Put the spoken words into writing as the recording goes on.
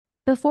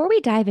Before we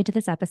dive into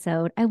this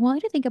episode, I want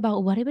you to think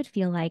about what it would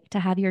feel like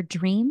to have your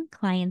dream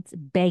clients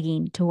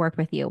begging to work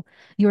with you.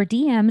 Your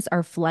DMs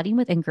are flooding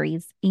with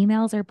inquiries,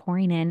 emails are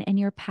pouring in, and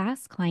your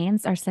past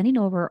clients are sending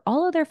over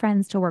all of their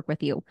friends to work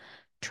with you.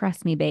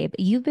 Trust me, babe,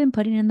 you've been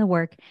putting in the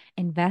work,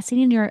 investing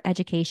in your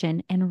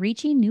education, and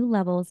reaching new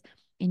levels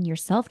in your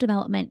self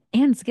development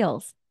and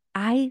skills.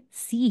 I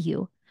see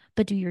you.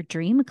 But do your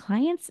dream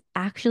clients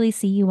actually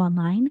see you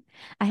online?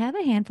 I have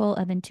a handful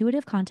of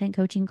intuitive content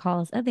coaching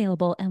calls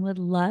available and would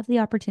love the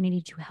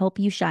opportunity to help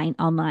you shine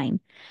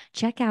online.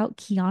 Check out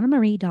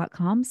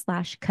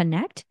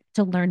kianamarie.com/connect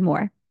to learn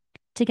more.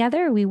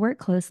 Together, we work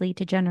closely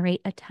to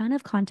generate a ton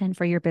of content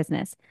for your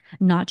business,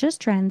 not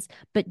just trends,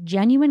 but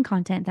genuine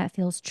content that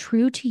feels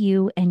true to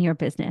you and your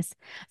business.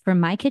 From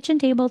my kitchen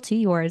table to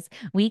yours,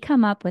 we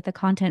come up with a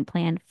content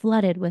plan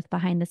flooded with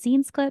behind the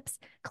scenes clips,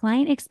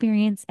 client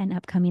experience, and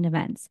upcoming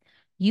events.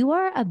 You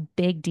are a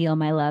big deal,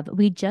 my love.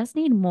 We just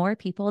need more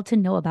people to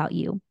know about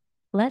you.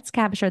 Let's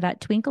capture that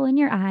twinkle in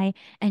your eye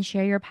and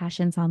share your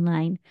passions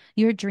online.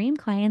 Your dream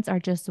clients are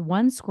just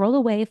one scroll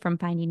away from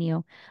finding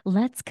you.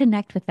 Let's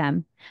connect with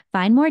them.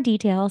 Find more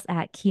details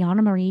at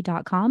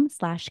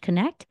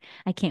kianamarie.com/connect.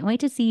 I can't wait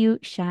to see you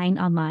shine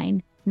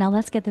online. Now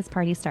let's get this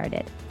party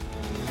started.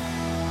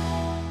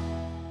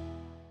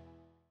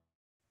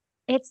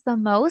 It's the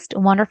most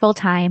wonderful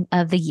time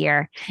of the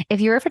year. If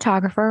you're a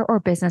photographer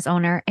or business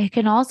owner, it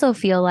can also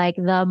feel like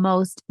the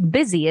most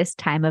busiest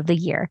time of the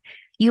year.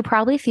 You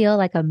probably feel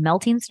like a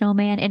melting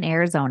snowman in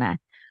Arizona,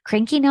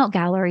 cranking out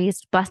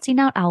galleries, busting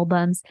out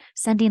albums,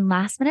 sending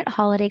last minute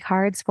holiday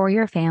cards for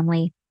your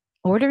family,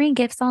 ordering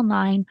gifts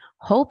online,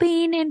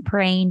 hoping and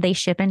praying they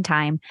ship in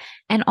time,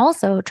 and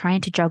also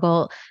trying to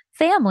juggle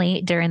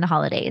family during the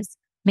holidays.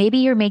 Maybe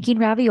you're making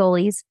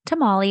raviolis,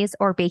 tamales,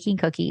 or baking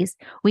cookies.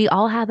 We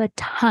all have a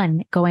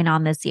ton going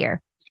on this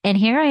year. And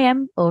here I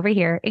am over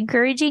here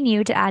encouraging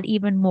you to add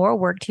even more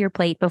work to your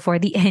plate before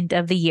the end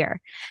of the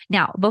year.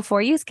 Now,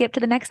 before you skip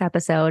to the next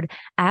episode,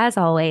 as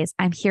always,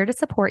 I'm here to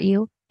support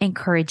you,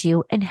 encourage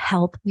you, and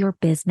help your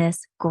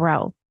business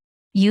grow.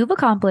 You've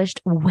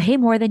accomplished way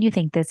more than you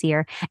think this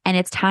year, and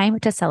it's time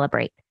to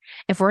celebrate.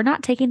 If we're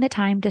not taking the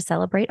time to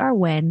celebrate our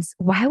wins,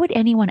 why would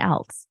anyone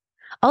else?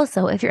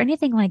 Also, if you're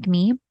anything like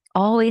me,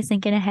 always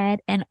thinking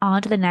ahead and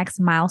on to the next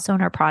milestone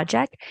or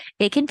project,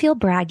 it can feel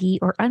braggy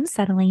or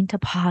unsettling to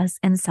pause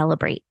and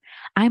celebrate.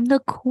 I'm the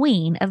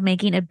queen of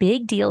making a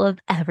big deal of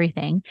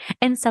everything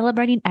and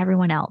celebrating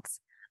everyone else.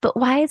 But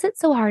why is it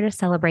so hard to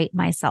celebrate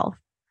myself?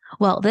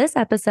 Well, this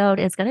episode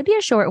is going to be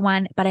a short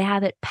one, but I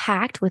have it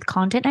packed with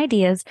content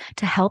ideas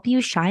to help you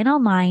shine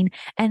online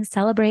and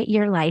celebrate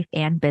your life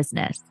and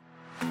business.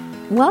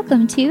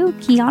 Welcome to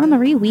Kiana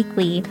Marie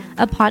Weekly,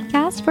 a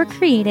podcast for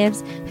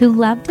creatives who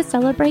love to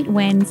celebrate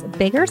wins,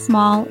 big or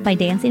small, by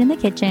dancing in the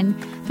kitchen,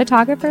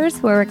 photographers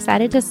who are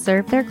excited to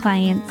serve their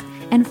clients,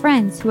 and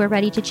friends who are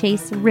ready to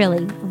chase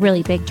really,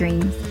 really big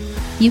dreams.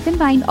 You can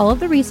find all of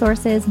the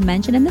resources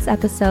mentioned in this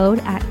episode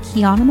at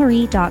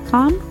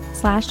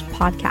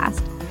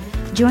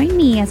kianamarie.com/podcast. Join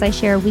me as I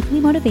share weekly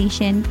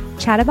motivation,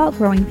 chat about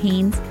growing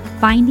pains,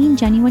 finding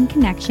genuine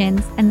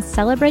connections, and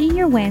celebrating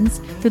your wins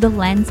through the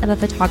lens of a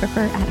photographer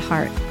at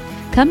heart.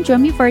 Come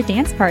join me for a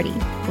dance party.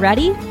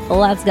 Ready?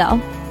 Let's go.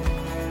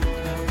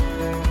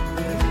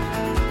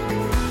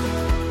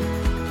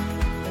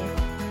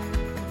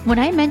 When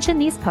I mention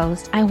these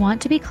posts, I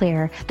want to be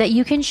clear that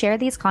you can share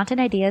these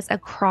content ideas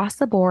across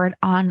the board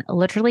on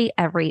literally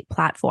every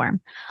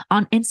platform.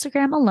 On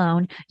Instagram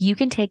alone, you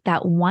can take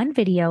that one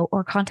video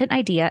or content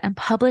idea and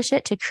publish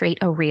it to create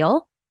a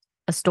reel,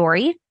 a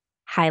story,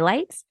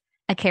 highlights,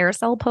 a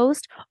carousel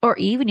post, or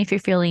even if you're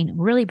feeling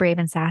really brave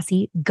and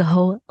sassy,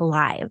 go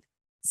live.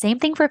 Same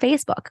thing for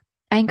Facebook.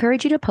 I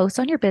encourage you to post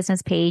on your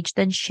business page,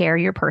 then share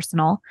your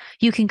personal.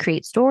 You can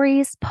create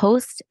stories,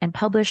 post, and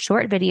publish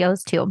short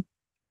videos too.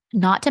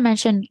 Not to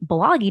mention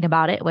blogging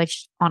about it,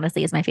 which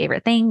honestly is my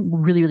favorite thing.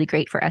 Really, really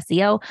great for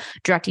SEO,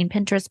 directing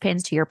Pinterest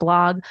pins to your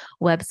blog,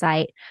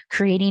 website,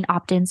 creating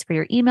opt-ins for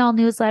your email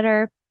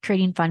newsletter,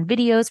 creating fun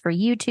videos for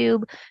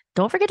YouTube.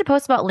 Don't forget to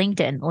post about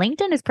LinkedIn.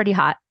 LinkedIn is pretty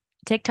hot.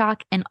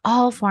 TikTok, and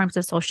all forms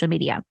of social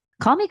media.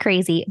 Call me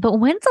crazy, but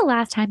when's the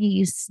last time you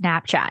used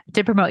Snapchat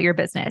to promote your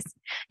business?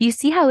 You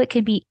see how it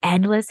can be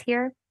endless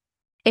here?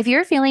 If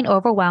you're feeling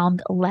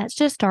overwhelmed, let's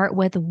just start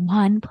with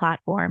one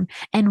platform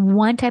and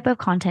one type of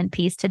content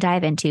piece to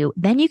dive into.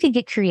 Then you can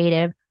get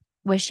creative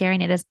with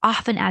sharing it as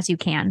often as you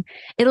can.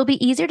 It'll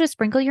be easier to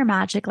sprinkle your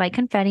magic like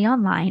confetti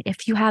online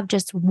if you have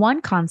just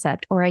one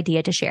concept or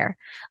idea to share.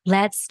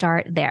 Let's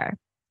start there.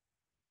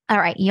 All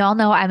right. Y'all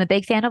know I'm a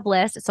big fan of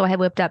lists. So I have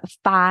whipped up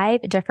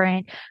 5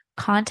 different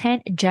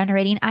content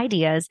generating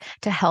ideas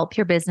to help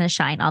your business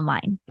shine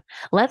online.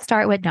 Let's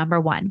start with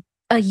number 1,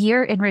 a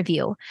year in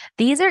review.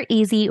 These are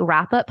easy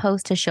wrap up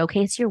posts to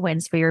showcase your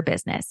wins for your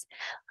business.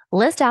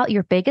 List out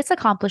your biggest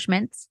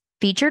accomplishments,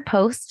 featured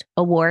posts,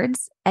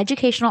 awards,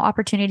 educational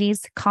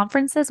opportunities,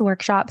 conferences,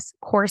 workshops,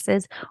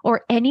 courses,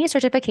 or any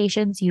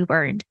certifications you've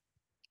earned.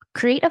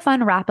 Create a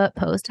fun wrap-up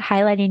post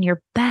highlighting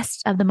your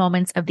best of the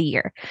moments of the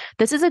year.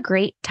 This is a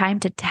great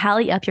time to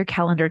tally up your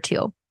calendar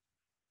too.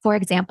 For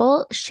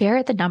example,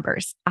 share the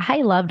numbers.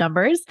 I love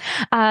numbers,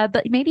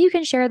 but maybe you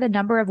can share the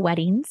number of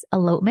weddings,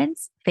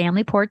 elopements,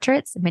 family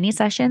portraits, mini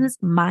sessions,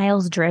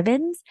 miles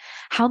driven.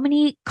 How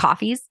many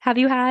coffees have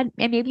you had?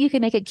 And maybe you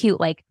can make it cute,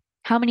 like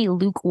how many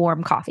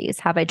lukewarm coffees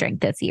have I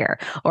drank this year?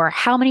 Or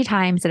how many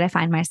times did I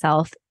find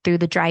myself through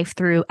the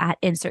drive-through at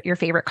insert your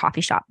favorite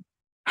coffee shop?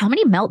 How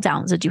many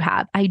meltdowns did you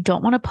have? I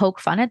don't want to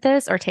poke fun at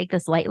this or take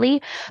this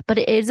lightly, but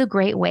it is a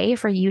great way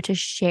for you to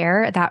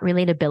share that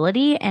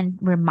relatability and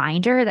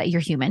reminder that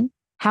you're human.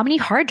 How many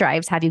hard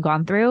drives have you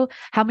gone through?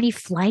 How many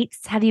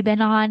flights have you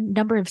been on?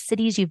 Number of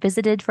cities you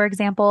visited, for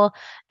example.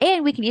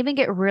 And we can even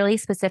get really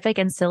specific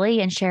and silly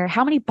and share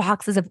how many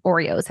boxes of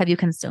Oreos have you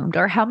consumed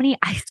or how many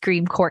ice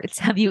cream quarts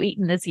have you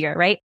eaten this year,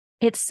 right?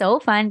 It's so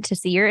fun to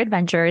see your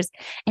adventures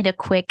in a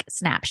quick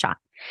snapshot.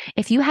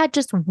 If you had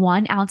just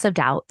 1 ounce of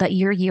doubt that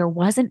your year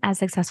wasn't as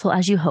successful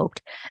as you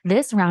hoped,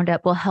 this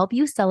roundup will help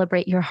you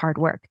celebrate your hard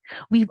work.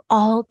 We've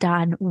all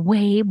done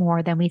way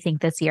more than we think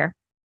this year.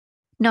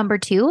 Number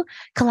 2,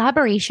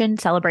 collaboration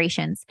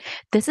celebrations.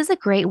 This is a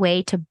great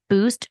way to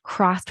boost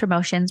cross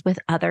promotions with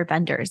other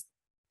vendors.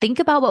 Think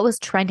about what was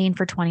trending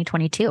for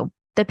 2022.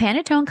 The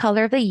Pantone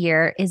color of the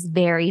year is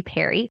very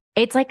Perry.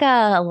 It's like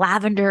a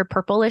lavender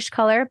purplish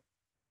color.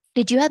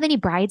 Did you have any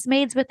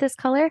bridesmaids with this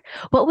color?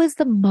 What was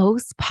the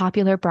most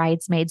popular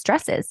bridesmaids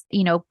dresses?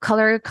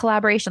 Color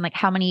collaboration, like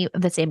how many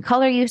of the same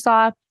color you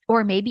saw,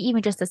 or maybe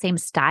even just the same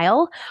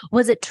style.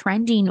 Was it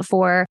trending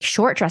for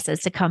short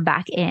dresses to come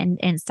back in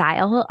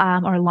style,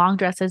 or long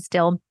dresses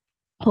still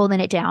holding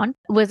it down?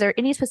 Was there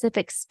any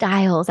specific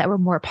styles that were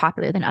more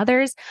popular than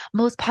others?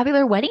 Most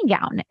popular wedding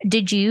gown.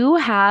 Did you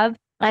have,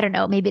 I don't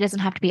know, maybe it doesn't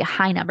have to be a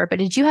high number, but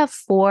did you have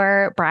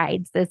 4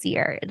 brides this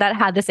year that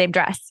had the same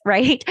dress,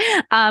 right?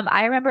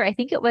 I remember, I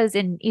think it was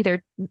in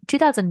either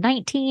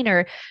 2019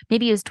 or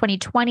maybe it was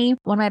 2020.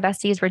 One of my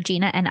besties,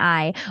 Regina,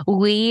 and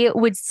we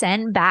would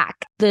send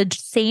back the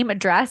same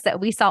dress that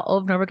we saw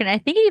over and over again. I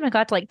think it even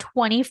got to like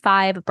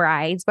 25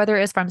 brides, whether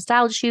it was from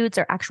styled shoots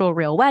or actual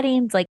real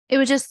weddings. Like it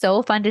was just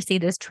so fun to see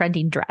this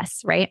trending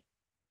dress, right?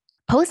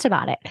 Post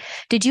about it.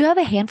 Did you have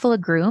a handful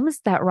of grooms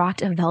that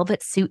rocked a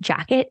velvet suit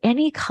jacket,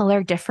 any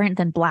color different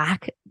than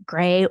black,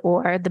 gray,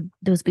 or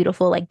those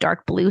beautiful like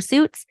dark blue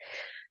suits?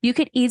 You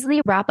could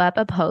easily wrap up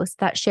a post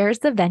that shares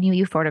the venue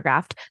you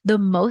photographed the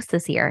most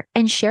this year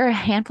and share a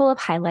handful of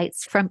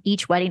highlights from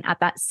each wedding at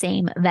that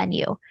same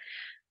venue.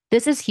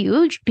 This is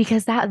huge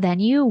because that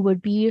venue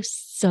would be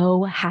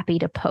so happy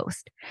to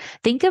post.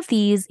 Think of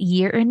these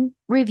year in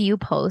review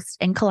posts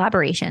and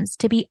collaborations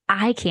to be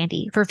eye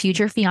candy for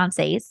future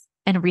fiancés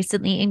and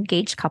recently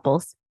engaged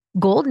couples,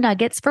 gold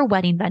nuggets for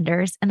wedding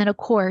vendors, and then, of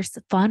course,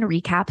 fun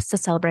recaps to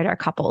celebrate our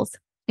couples.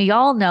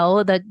 Y'all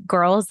know the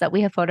girls that we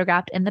have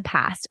photographed in the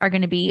past are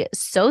going to be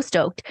so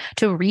stoked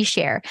to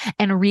reshare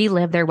and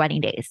relive their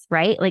wedding days,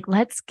 right? Like,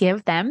 let's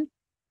give them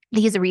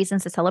these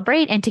reasons to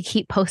celebrate and to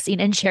keep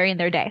posting and sharing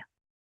their day.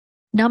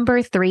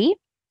 Number 3,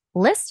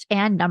 list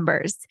and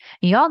numbers.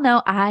 Y'all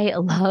know I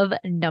love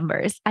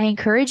numbers. I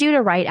encourage you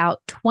to write out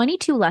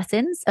 22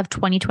 lessons of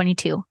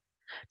 2022.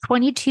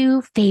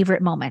 22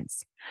 favorite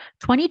moments,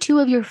 22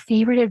 of your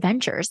favorite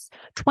adventures,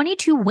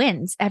 22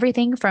 wins,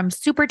 everything from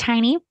super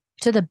tiny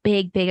to the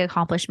big, big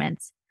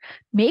accomplishments.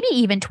 Maybe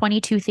even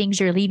 22 things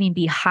you're leaving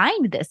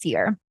behind this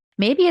year.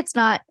 Maybe it's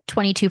not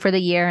 22 for the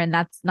year and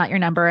that's not your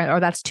number,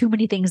 or that's too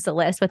many things to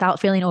list without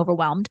feeling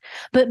overwhelmed.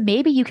 But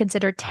maybe you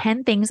consider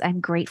 10 things I'm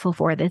grateful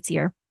for this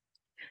year.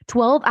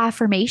 12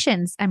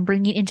 affirmations I'm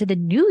bringing into the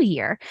new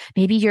year.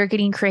 Maybe you're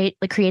getting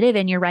creative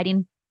and you're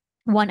writing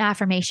 1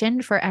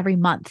 affirmation for every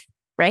month.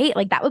 Right?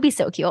 Like that would be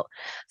so cute.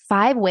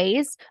 5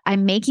 ways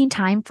I'm making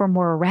time for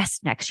more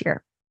rest next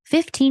year.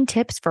 15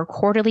 tips for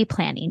quarterly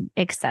planning,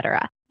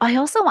 etc. I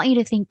also want you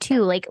to think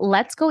too, like,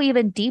 let's go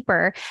even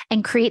deeper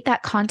and create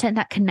that content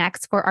that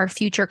connects for our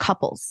future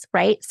couples,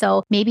 right?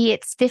 So maybe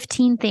it's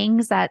 15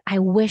 things that I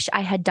wish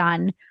I had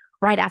done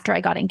right after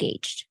I got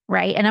engaged,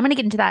 right? And I'm going to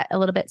get into that a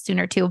little bit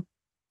sooner too.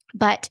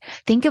 But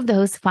think of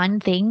those fun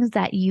things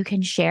that you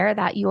can share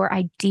that your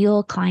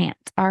ideal client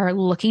are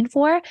looking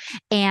for.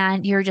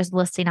 And you're just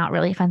listing out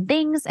really fun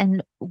things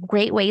and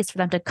great ways for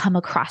them to come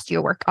across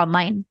your work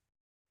online.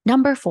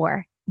 Number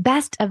 4,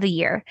 best of the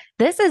year.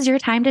 This is your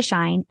time to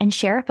shine and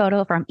share a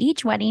photo from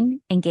each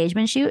wedding,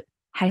 engagement shoot,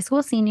 high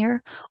school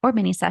senior, or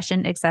mini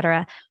session,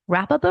 etc.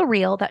 Wrap up a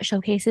reel that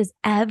showcases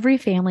every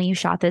family you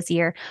shot this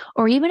year,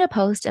 or even a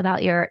post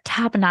about your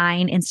top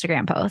 9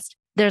 Instagram post.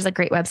 There's a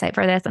great website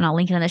for this, and I'll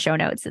link it in the show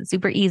notes. It's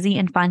super easy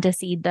and fun to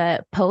see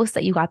the posts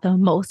that you got the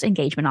most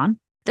engagement on.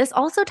 This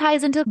also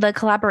ties into the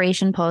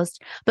collaboration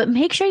post, but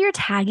make sure you're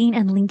tagging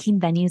and linking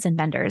venues and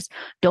vendors.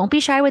 Don't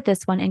be shy with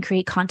this one and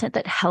create content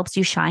that helps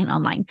you shine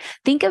online.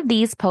 Think of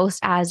these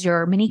posts as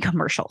your mini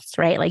commercials,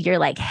 right? Like you're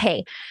like,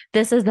 hey,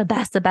 this is the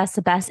best, the best,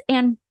 the best.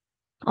 And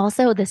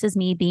also, this is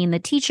me being the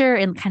teacher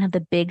and kind of the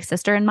big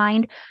sister in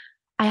mind.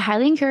 I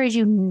highly encourage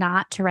you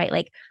not to write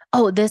like,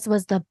 oh, this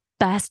was the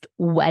best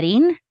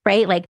wedding,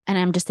 right? Like, and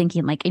I'm just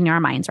thinking like in your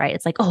minds, right?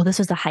 It's like, oh, this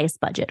was the highest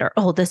budget, or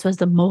oh, this was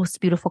the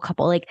most beautiful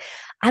couple. Like,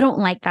 I don't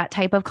like that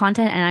type of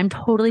content. And I'm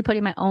totally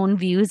putting my own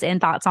views and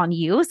thoughts on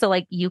you. So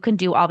like you can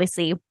do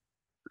obviously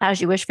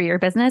as you wish for your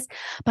business,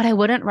 but I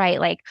wouldn't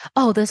write like,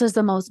 oh, this was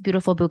the most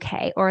beautiful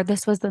bouquet, or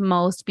this was the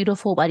most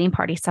beautiful wedding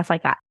party, stuff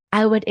like that.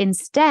 I would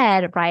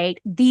instead write,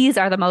 these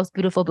are the most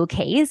beautiful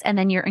bouquets. And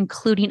then you're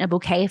including a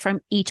bouquet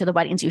from each of the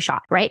weddings you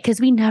shot, right? Because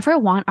we never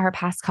want our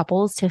past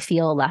couples to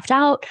feel left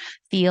out,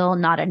 feel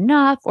not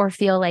enough, or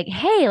feel like,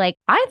 hey, like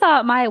I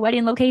thought my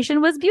wedding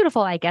location was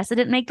beautiful. I guess it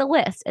didn't make the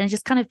list. And it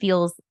just kind of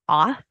feels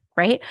off,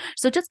 right?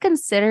 So just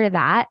consider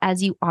that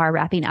as you are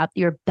wrapping up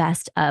your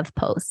best of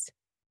posts.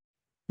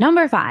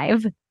 Number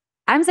 5,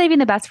 I'm saving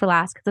the best for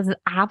last because this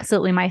is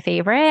absolutely my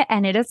favorite,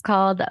 and it is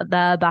called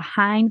the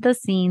behind the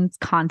scenes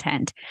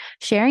content.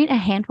 Sharing a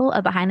handful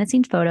of behind the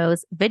scenes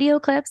photos, video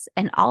clips,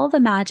 and all of the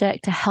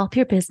magic to help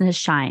your business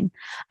shine.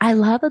 I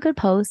love a good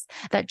post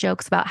that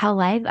jokes about how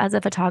life as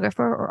a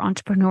photographer or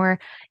entrepreneur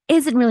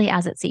isn't really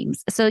as it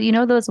seems. So, you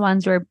know, those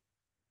ones where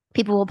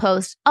people will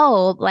post,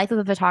 oh, life of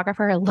a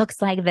photographer looks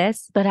like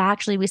this, but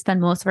actually we spend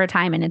most of our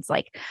time and it's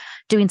like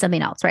doing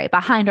something else, right?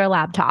 Behind our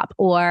laptop,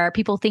 or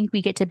people think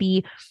we get to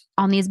be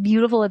on these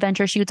beautiful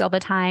adventure shoots all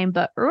the time,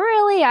 but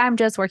really I'm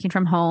just working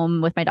from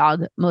home with my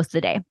dog most of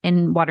the day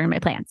and watering my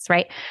plants,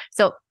 right?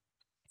 So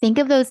think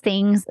of those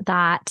things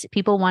that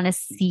people want to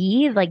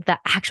see, like the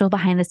actual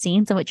behind the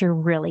scenes and what you're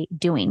really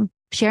doing.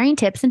 Sharing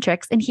tips and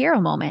tricks and hero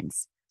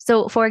moments.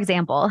 So for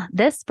example,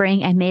 this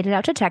spring, I made it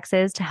out to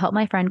Texas to help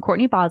my friend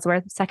Courtney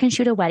Bosworth second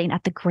shoot a wedding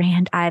at the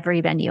Grand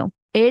Ivory venue.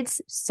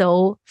 It's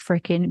so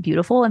freaking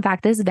beautiful. In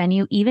fact, this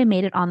venue even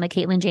made it on the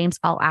Caitlin James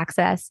All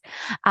Access,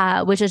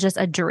 which is just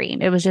a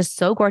dream. It was just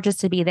so gorgeous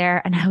to be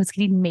there. And I was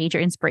getting major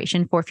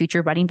inspiration for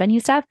future wedding venue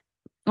stuff.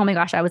 Oh my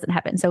gosh, I was in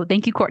heaven. So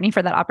thank you, Courtney,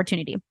 for that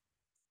opportunity.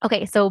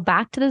 Okay, so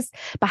back to this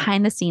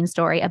behind the scenes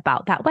story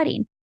about that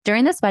wedding.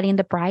 During this wedding,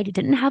 the bride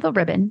didn't have a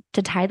ribbon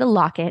to tie the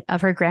locket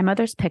of her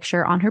grandmother's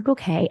picture on her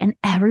bouquet, and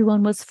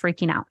everyone was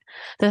freaking out.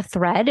 The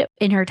thread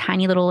in her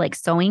tiny little like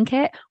sewing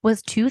kit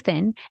was too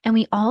thin, and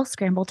we all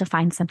scrambled to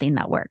find something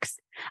that works.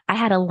 I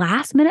had a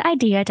last minute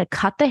idea to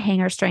cut the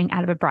hanger string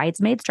out of a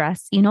bridesmaid's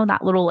dress. You know,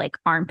 that little like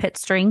armpit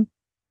string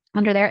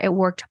under there. It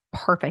worked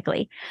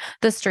perfectly.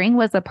 The string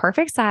was the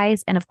perfect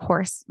size and of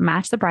course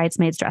matched the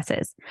bridesmaids'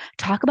 dresses.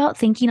 Talk about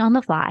thinking on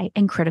the fly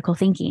and critical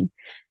thinking.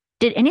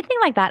 Did anything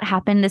like that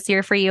happen this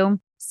year for you?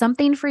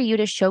 Something for you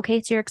to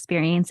showcase your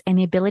experience and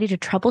the ability to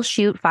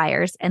troubleshoot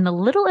fires and the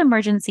little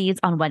emergencies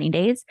on wedding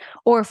days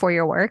or for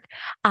your work.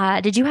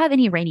 Did you have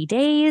any rainy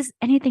days?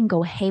 Anything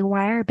go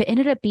haywire, but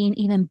ended up being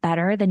even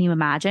better than you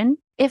imagined?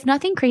 If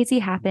nothing crazy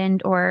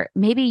happened, or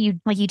maybe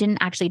you didn't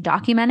actually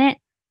document it,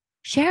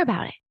 share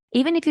about it.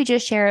 Even if you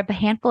just share a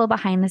handful of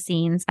behind the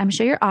scenes, I'm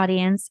sure your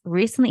audience,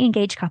 recently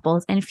engaged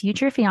couples, and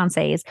future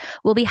fiancés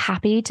will be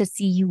happy to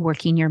see you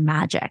working your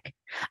magic.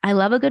 I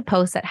love a good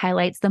post that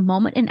highlights the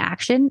moment in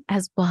action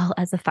as well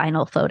as the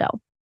final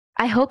photo.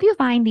 I hope you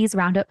find these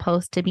roundup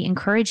posts to be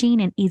encouraging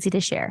and easy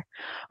to share.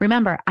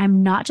 Remember,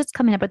 I'm not just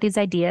coming up with these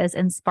ideas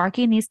and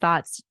sparking these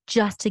thoughts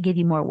just to give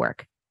you more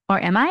work. Or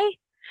am I?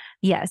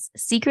 Yes,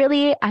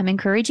 secretly, I'm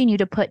encouraging you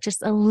to put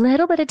just a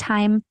little bit of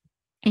time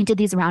into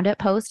these roundup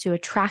posts to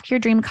attract your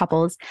dream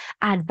couples,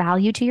 add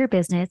value to your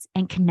business,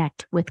 and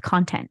connect with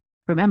content.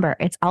 Remember,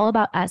 it's all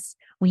about us.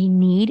 We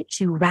need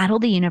to rattle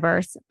the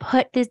universe,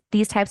 put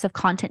these types of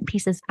content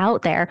pieces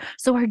out there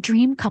so our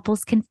dream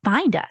couples can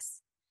find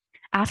us.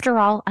 After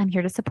all, I'm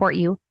here to support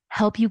you,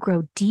 help you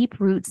grow deep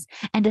roots,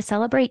 and to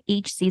celebrate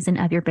each season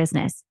of your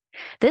business.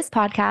 This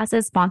podcast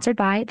is sponsored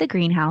by The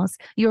Greenhouse,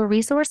 your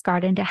resource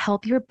garden to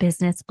help your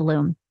business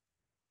bloom.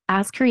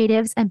 As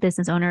creatives and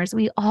business owners,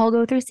 we all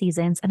go through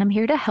seasons, and I'm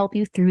here to help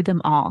you through them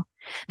all.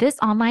 This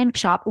online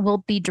shop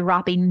will be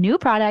dropping new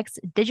products,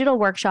 digital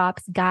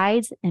workshops,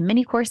 guides, and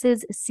mini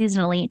courses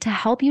seasonally to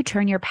help you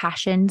turn your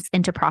passions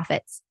into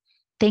profits.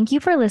 Thank you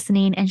for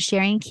listening and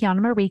sharing Kiana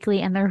Marie Weekly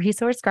and the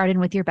Resource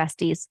Garden with your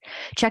besties.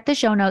 Check the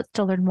show notes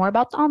to learn more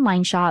about the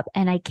online shop,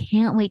 and I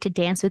can't wait to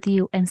dance with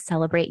you and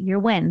celebrate your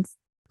wins.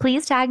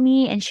 Please tag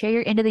me and share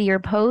your end of the year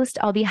post.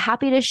 I'll be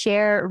happy to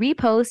share,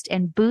 repost,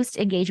 and boost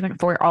engagement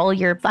for all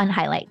your fun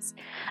highlights.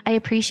 I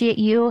appreciate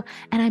you,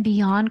 and I'm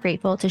beyond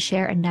grateful to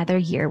share another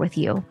year with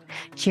you.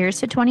 Cheers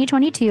to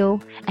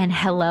 2022, and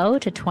hello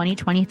to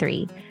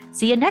 2023.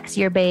 See you next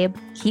year, babe.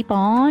 Keep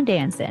on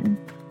dancing.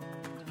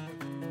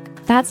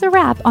 That's a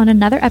wrap on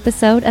another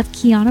episode of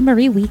Kiana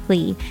Marie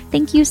Weekly.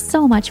 Thank you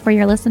so much for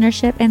your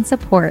listenership and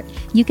support.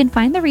 You can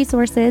find the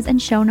resources and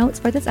show notes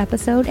for this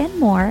episode and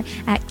more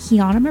at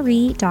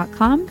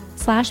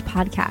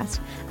kianamarie.com/podcast.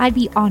 I'd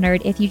be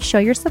honored if you'd show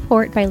your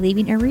support by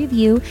leaving a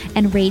review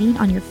and rating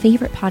on your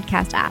favorite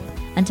podcast app.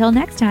 Until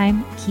next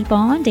time, keep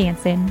on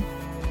dancing.